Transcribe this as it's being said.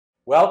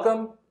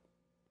Welcome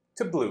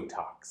to Blue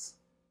Talks.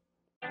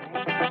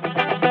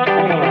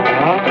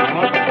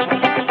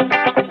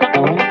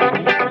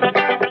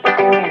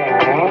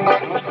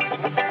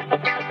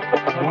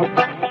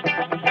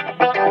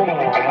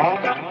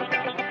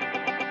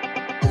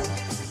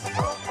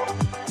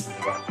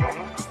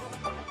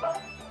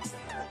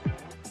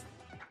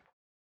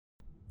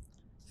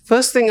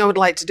 First thing I would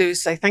like to do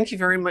is say thank you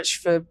very much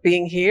for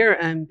being here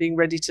and being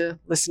ready to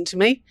listen to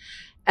me.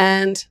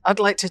 And I'd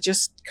like to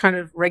just kind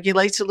of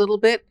regulate a little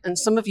bit. And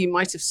some of you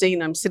might have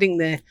seen I'm sitting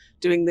there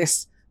doing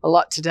this a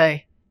lot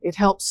today. It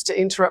helps to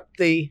interrupt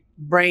the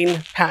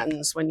brain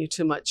patterns when you're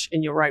too much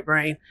in your right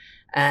brain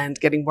and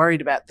getting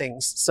worried about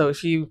things. So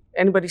if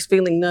anybody's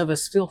feeling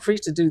nervous, feel free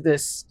to do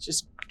this.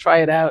 Just try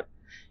it out.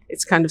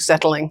 It's kind of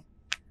settling.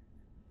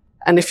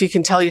 And if you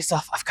can tell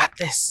yourself, I've got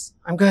this,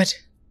 I'm good,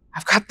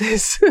 I've got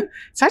this,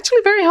 it's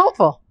actually very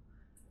helpful.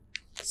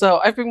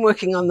 So I've been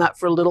working on that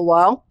for a little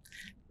while.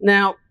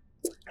 Now,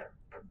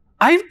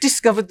 I've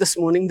discovered this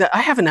morning that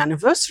I have an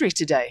anniversary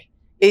today.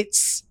 I'm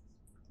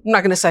not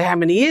going to say how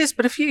many years,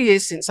 but a few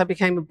years since I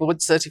became a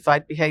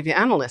board-certified behavior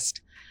analyst.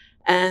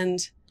 And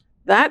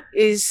that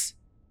is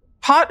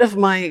part of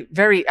my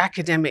very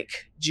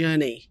academic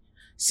journey.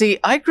 See,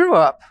 I grew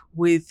up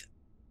with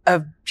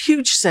a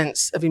huge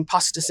sense of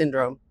imposter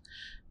syndrome,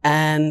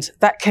 and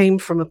that came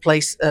from a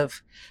place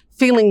of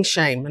feeling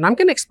shame. And I'm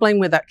going to explain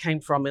where that came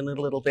from in a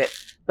little bit.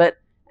 But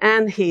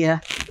Anne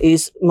here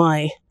is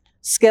my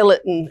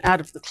skeleton out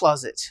of the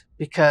closet,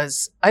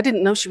 because I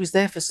didn't know she was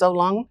there for so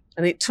long,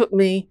 and it took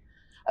me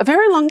a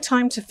very long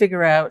time to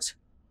figure out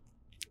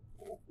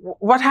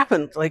what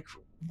happened. Like,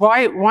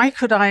 why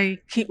could I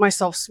keep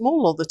myself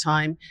small all the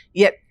time,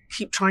 yet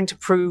keep trying to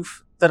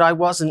prove that I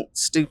wasn't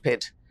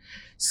stupid?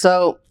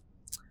 So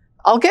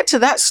I'll get to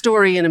that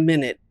story in a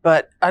minute,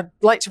 but I'd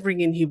like to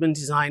bring in human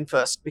design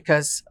first,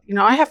 because,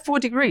 I have 4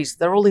 degrees.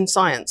 They're all in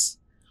science.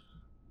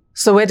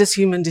 So where does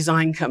human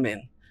design come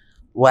in?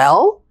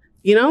 Well,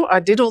 I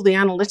did all the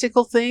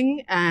analytical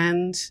thing,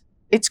 and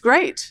it's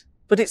great,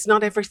 but it's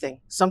not everything.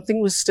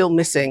 Something was still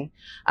missing,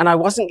 and I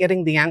wasn't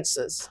getting the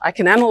answers. I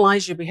can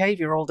analyze your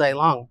behavior all day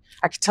long.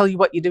 I can tell you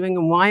what you're doing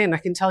and why, and I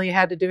can tell you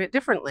how to do it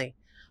differently.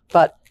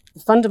 But the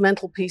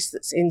fundamental piece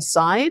that's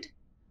inside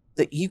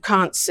that you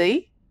can't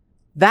see,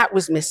 that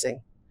was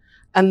missing.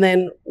 And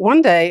then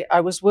one day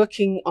I was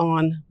working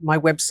on my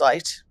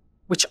website,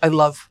 which I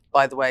love,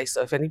 by the way.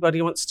 So if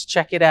anybody wants to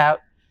check it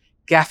out,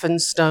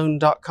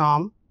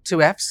 gaffenstone.com,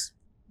 2 Fs.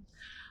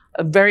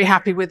 I'm very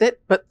happy with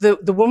it. But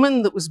the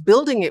woman that was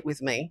building it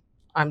with me,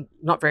 I'm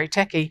not very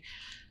techie,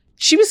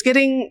 she was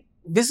getting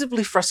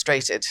visibly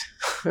frustrated.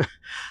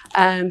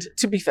 And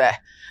to be fair,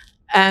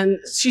 and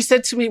she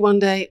said to me one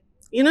day,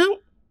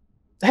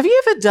 have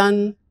you ever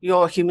done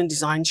your human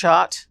design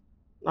chart?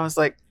 And I was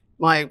like,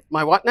 my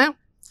what now?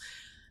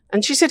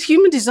 And she said,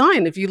 human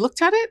design, have you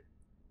looked at it?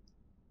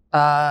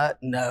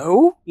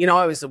 No.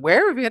 I was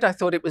aware of it. I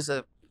thought it was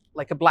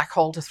like a black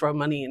hole to throw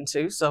money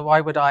into. So why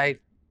would I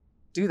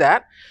do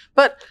that?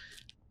 But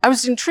I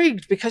was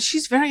intrigued because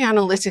she's very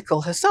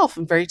analytical herself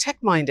and very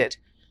tech-minded.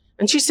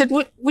 And she said,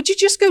 would you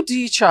just go do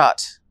your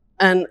chart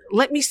and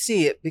let me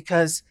see it,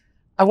 because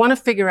I want to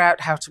figure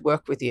out how to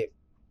work with you.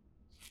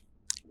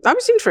 I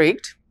was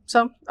intrigued.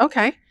 So,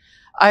 okay.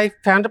 I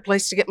found a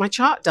place to get my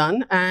chart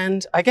done,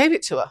 and I gave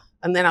it to her.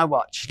 And then I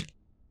watched.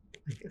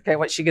 Okay,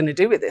 what's she going to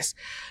do with this?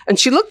 And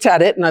she looked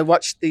at it, and I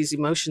watched these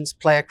emotions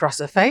play across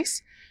her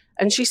face.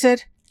 And she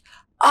said,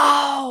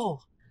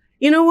 oh,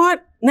 you know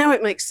what? Now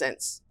it makes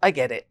sense. I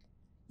get it.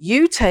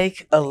 You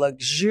take a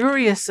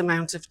luxurious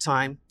amount of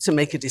time to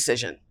make a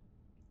decision.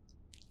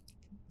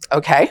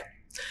 Okay.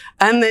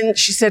 And then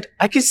she said,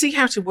 I can see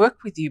how to work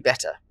with you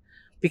better,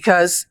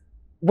 because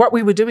what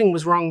we were doing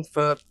was wrong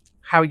for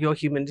how your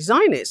human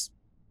design is.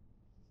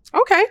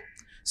 Okay.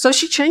 So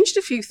she changed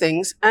a few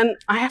things, and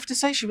I have to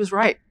say she was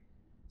right.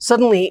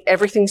 Suddenly,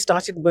 everything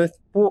started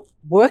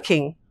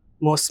working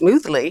more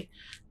smoothly,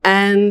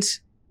 and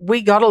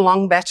we got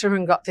along better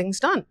and got things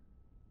done.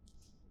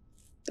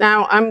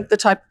 Now, I'm the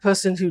type of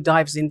person who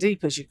dives in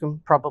deep, as you can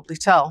probably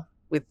tell,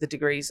 with the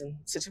degrees and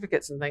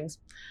certificates and things.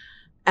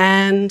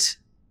 And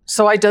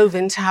so I dove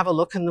in to have a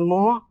look, and the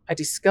more I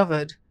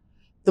discovered,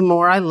 the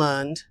more I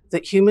learned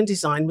that human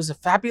design was a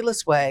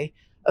fabulous way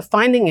of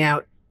finding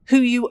out who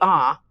you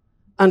are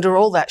under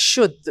all that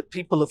should that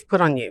people have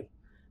put on you.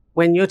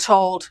 When you're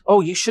told,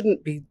 oh, you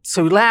shouldn't be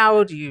too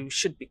loud, you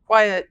should be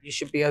quiet, you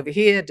should be over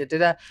here,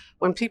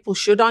 when people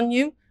should on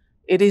you,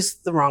 it is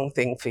the wrong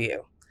thing for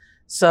you.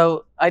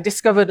 So I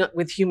discovered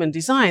with human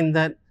design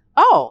that,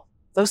 oh,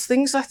 those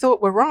things I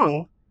thought were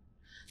wrong,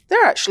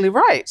 they're actually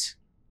right.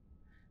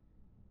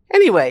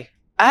 Anyway,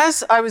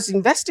 as I was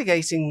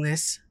investigating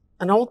this,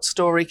 an old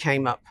story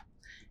came up.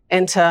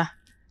 Enter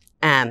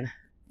Anne.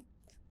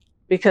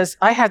 Because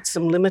I had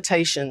some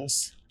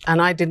limitations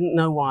and I didn't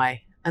know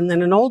why. And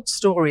then an old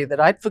story that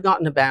I'd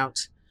forgotten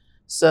about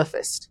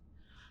surfaced.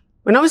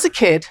 When I was a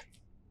kid,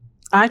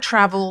 I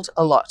traveled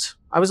a lot.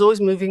 I was always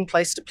moving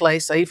place to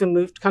place. I even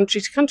moved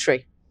country to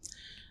country.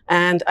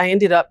 And I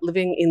ended up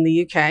living in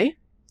the UK.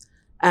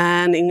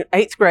 And in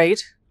 8th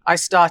grade, I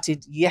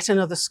started yet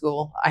another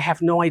school. I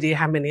have no idea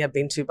how many I've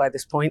been to by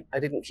this point. I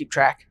didn't keep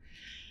track.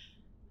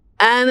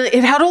 And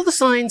it had all the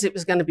signs it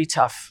was going to be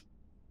tough.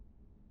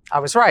 I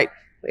was right.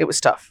 It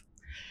was tough.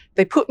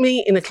 They put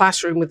me in a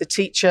classroom with a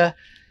teacher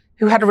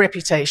who had a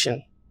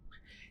reputation.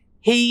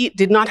 He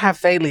did not have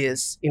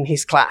failures in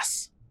his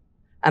class.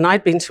 And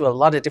I'd been to a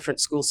lot of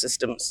different school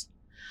systems.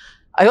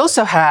 I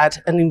also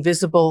had an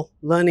invisible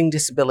learning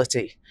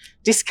disability,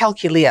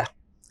 dyscalculia.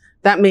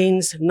 That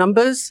means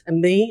numbers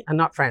and me are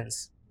not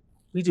friends.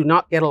 We do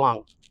not get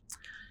along.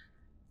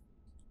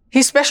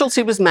 His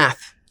specialty was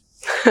math.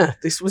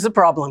 This was a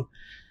problem.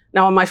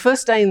 Now, on my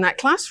first day in that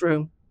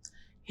classroom,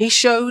 he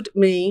showed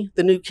me,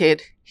 the new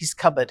kid, his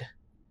cupboard.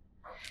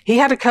 He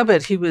had a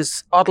cupboard he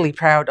was oddly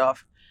proud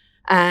of.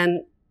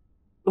 And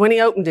when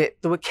he opened it,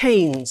 there were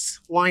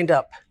canes lined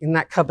up in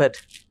that cupboard.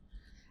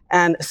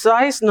 And a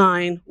size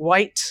 9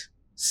 white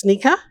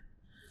sneaker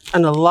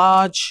and a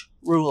large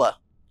ruler.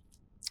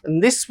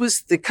 And this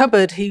was the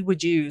cupboard he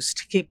would use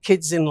to keep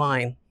kids in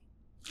line.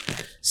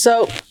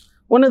 So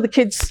one of the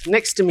kids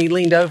next to me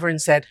leaned over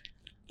and said,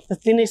 "The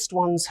thinnest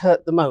ones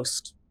hurt the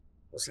most."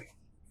 I was like,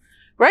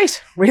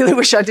 great, really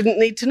wish I didn't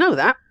need to know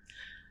that.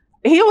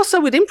 He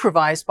also would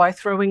improvise by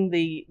throwing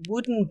the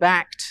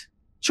wooden-backed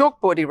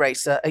chalkboard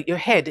eraser at your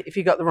head if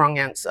you got the wrong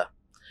answer.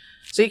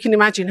 So you can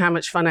imagine how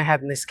much fun I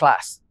had in this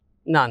class.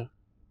 None.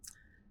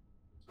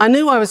 I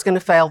knew I was going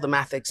to fail the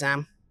math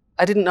exam.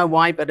 I didn't know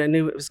why, but I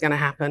knew it was going to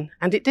happen,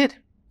 and it did.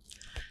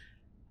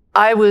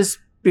 I was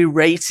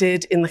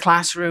berated in the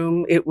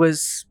classroom. It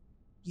was,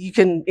 you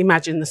can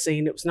imagine the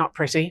scene, it was not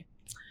pretty.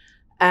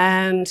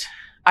 And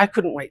I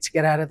couldn't wait to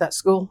get out of that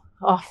school.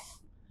 Oh,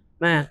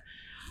 man.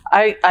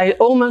 I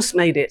almost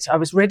made it. I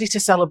was ready to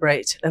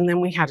celebrate, and then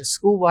we had a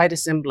school-wide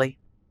assembly.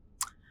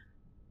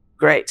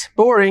 Great.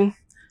 Boring.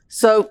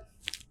 So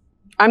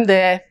I'm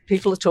there,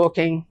 people are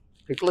talking,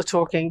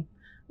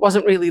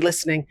 wasn't really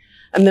listening.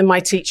 And then my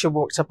teacher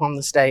walked up on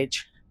the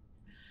stage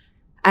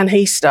and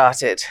he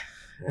started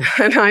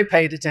and I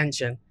paid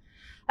attention.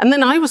 And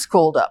then I was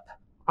called up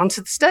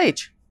onto the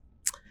stage.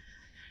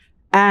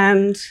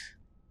 And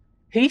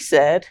he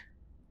said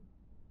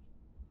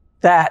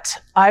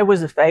that I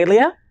was a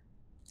failure,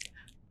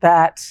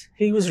 that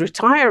he was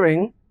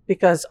retiring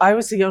because I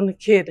was the only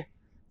kid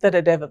that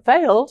had ever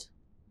failed,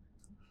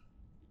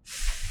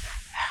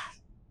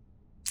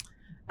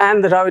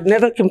 and that I would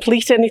never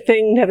complete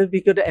anything, never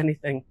be good at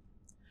anything.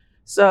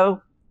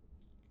 So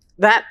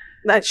that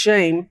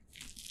shame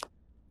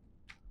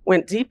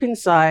went deep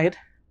inside,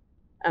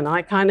 and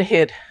I kind of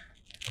hid.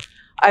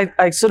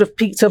 I sort of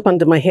peeked up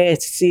under my hair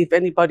to see if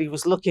anybody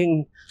was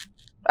looking,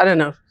 I don't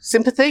know,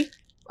 sympathy,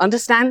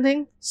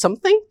 understanding,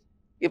 something.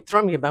 You've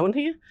thrown me a bone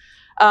here.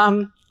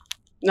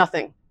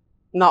 Nothing.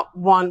 Not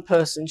one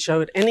person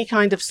showed any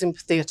kind of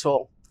sympathy at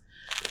all.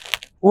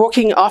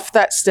 Walking off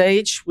that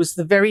stage was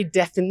the very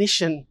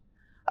definition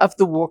of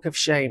the walk of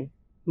shame.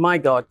 My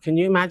God, can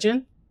you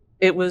imagine?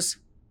 It was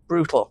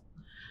brutal.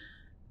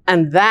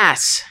 And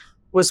that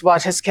was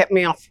what has kept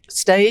me off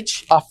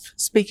stage, off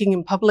speaking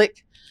in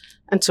public,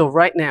 until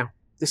right now.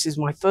 This is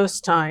my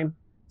first time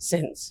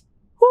since.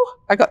 Whew,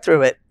 I got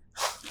through it.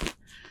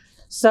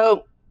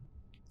 So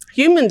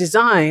human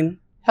design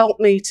helped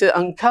me to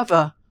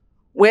uncover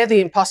where the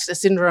imposter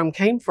syndrome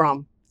came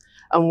from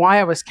and why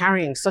I was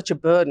carrying such a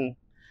burden.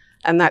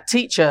 And that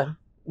teacher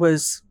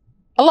was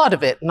a lot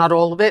of it, not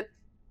all of it,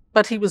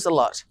 but he was a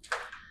lot.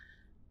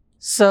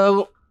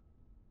 So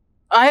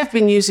I have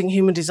been using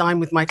human design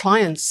with my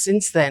clients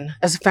since then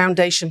as a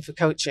foundation for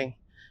coaching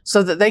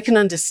so that they can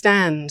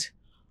understand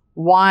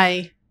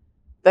why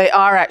they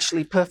are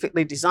actually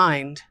perfectly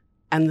designed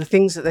and the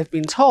things that they've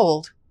been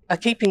told are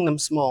keeping them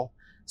small.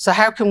 So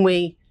how can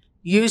we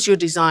use your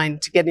design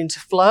to get into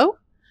flow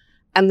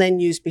and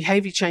then use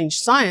behavior change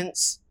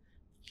science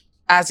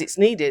as it's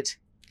needed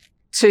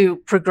to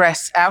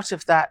progress out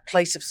of that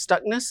place of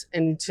stuckness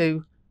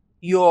into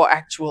your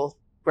actual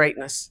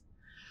greatness.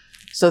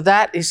 So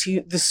that is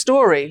the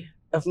story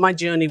of my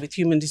journey with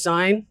human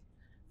design,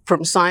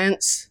 from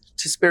science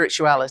to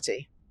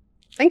spirituality.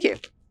 Thank you.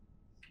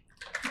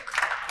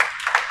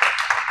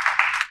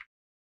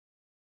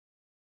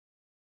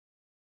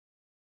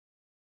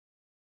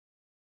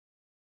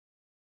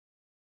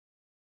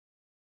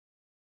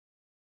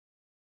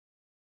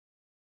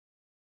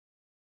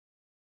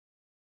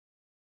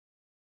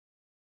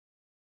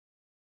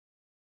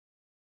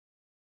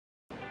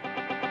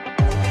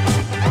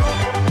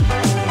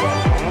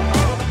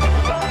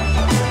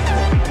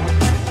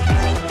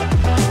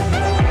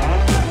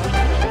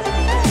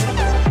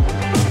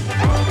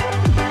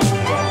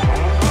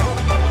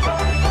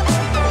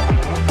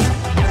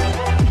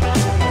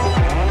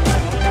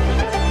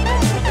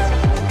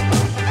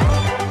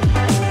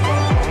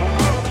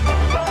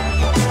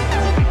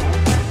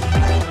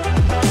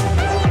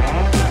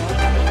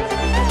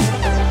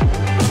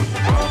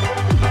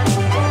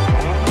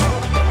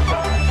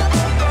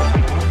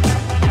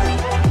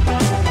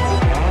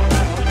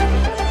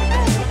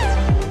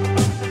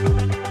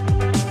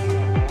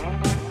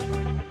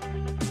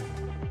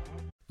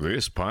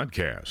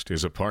 podcast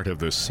is a part of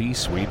the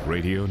C-Suite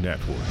Radio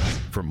Network.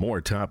 For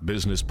more top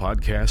business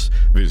podcasts,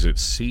 visit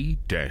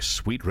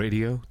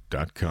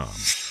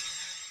c-suiteradio.com.